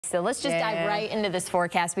So let's just dive right into this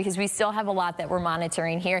forecast because we still have a lot that we're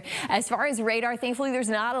monitoring here. As far as radar, thankfully there's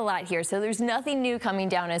not a lot here. So there's nothing new coming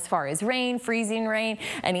down as far as rain, freezing rain,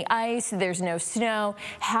 any ice. There's no snow.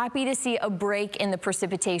 Happy to see a break in the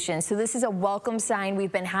precipitation. So this is a welcome sign.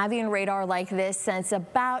 We've been having radar like this since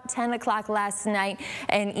about 10 o'clock last night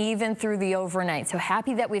and even through the overnight. So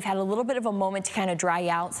happy that we've had a little bit of a moment to kind of dry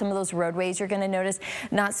out some of those roadways. You're going to notice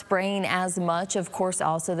not spraying as much. Of course,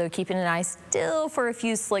 also though, keeping an eye still for a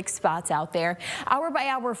few slick spots out there. Hour by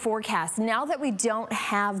hour forecast. Now that we don't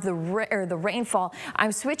have the rainfall,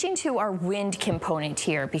 I'm switching to our wind component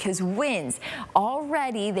here because winds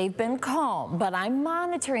already, they've been calm, but I'm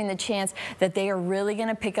monitoring the chance that they are really going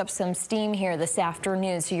to pick up some steam here this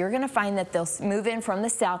afternoon. So you're going to find that they'll move in from the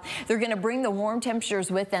south. They're going to bring the warm temperatures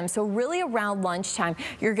with them. So really around lunchtime,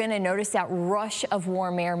 you're going to notice that rush of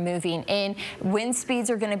warm air moving in. Wind speeds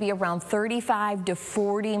are going to be around 35 to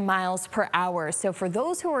 40 miles per hour. So for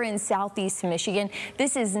those who are in southeast Michigan,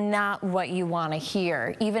 this is not what you want to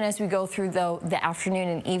hear. Even as we go through the afternoon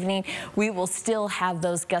and evening, we will still have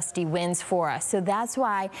those gusty winds for us. So that's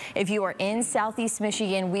why if you are in southeast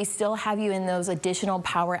Michigan, we still have you in those additional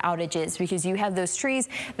power outages because you have those trees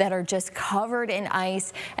that are just covered in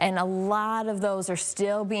ice, and a lot of those are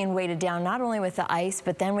still being weighted down, not only with the ice,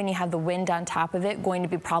 but then when you have the wind on top of it, going to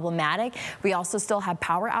be problematic. We also still have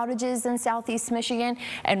power outages in southeast Michigan,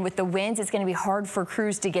 and with the winds, it's going to be hard for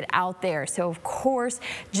crews to get out there. So of course,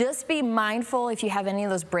 just be mindful if you have any of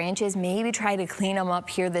those branches, maybe try to clean them up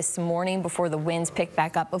here this morning before the winds pick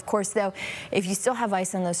back up. Of course, though, if you still have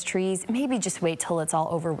ice on those trees, maybe just wait till it's all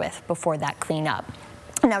over with before that cleanup.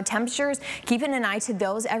 Now temperatures, keeping an eye to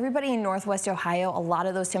those. Everybody in Northwest Ohio, a lot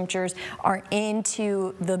of those temperatures are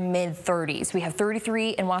into the mid 30s. We have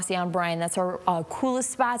 33 in Wassee Bryan. That's our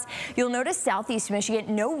coolest spots. You'll notice southeast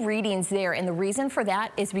Michigan, no readings there. And the reason for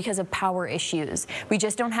that is because of power issues. We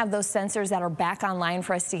just don't have those sensors that are back online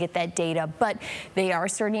for us to get that data. But they are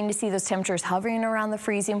starting to see those temperatures hovering around the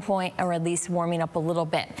freezing point, or at least warming up a little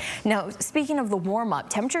bit. Now, speaking of the warm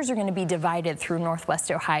up, temperatures are going to be divided through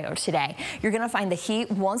Northwest Ohio today. You're going to find the heat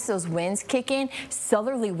once those winds kick in.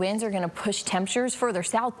 Southerly winds are going to push temperatures further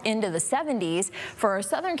south into the 70s. For our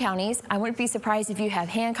southern counties, I wouldn't be surprised if you have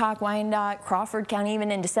Hancock, Wyandotte, Crawford County,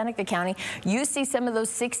 even into Seneca County. You see some of those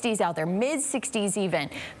 60s out there, mid 60s even.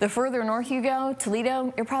 The further north you go,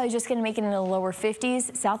 Toledo, you're probably just going to make it into the lower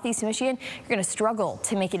 50s. Southeast Michigan, you're going to struggle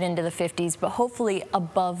to make it into the 50s, but hopefully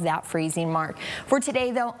above that freezing mark. For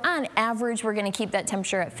today, though, on average, we're going to keep that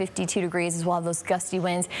temperature at 52 degrees as well as those gusty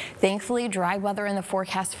winds. Thankfully, dry weather in the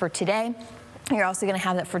forecast for today. You're also going to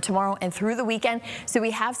have that for tomorrow and through the weekend. So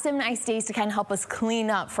we have some nice days to kind of help us clean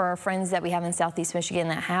up for our friends that we have in southeast Michigan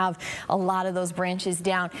that have a lot of those branches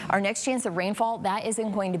down. Our next chance of rainfall, that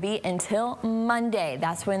isn't going to be until Monday.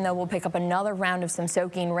 That's when though we'll pick up another round of some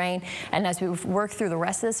soaking rain. And as we work through the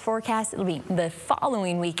rest of this forecast, it'll be the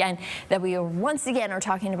following weekend that we once again are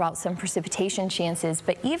talking about some precipitation chances.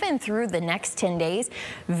 But even through the next 10 days,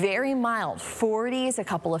 very mild 40s, a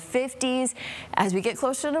couple of 50s. As we get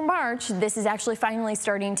closer to March, this is actually finally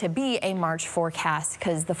starting to be a March forecast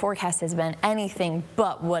because the forecast has been anything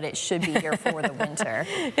but what it should be here for the winter.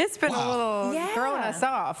 It's been a little throwing us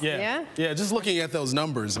off. Yeah, just looking at those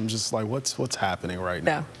numbers, I'm just like, what's happening right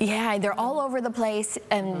now? Yeah, they're all over the place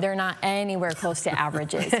and they're not anywhere close to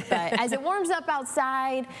averages. But as it warms up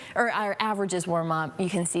outside, or our averages warm up, you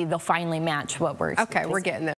can see they'll finally match what we're experiencing. Okay, we're getting there.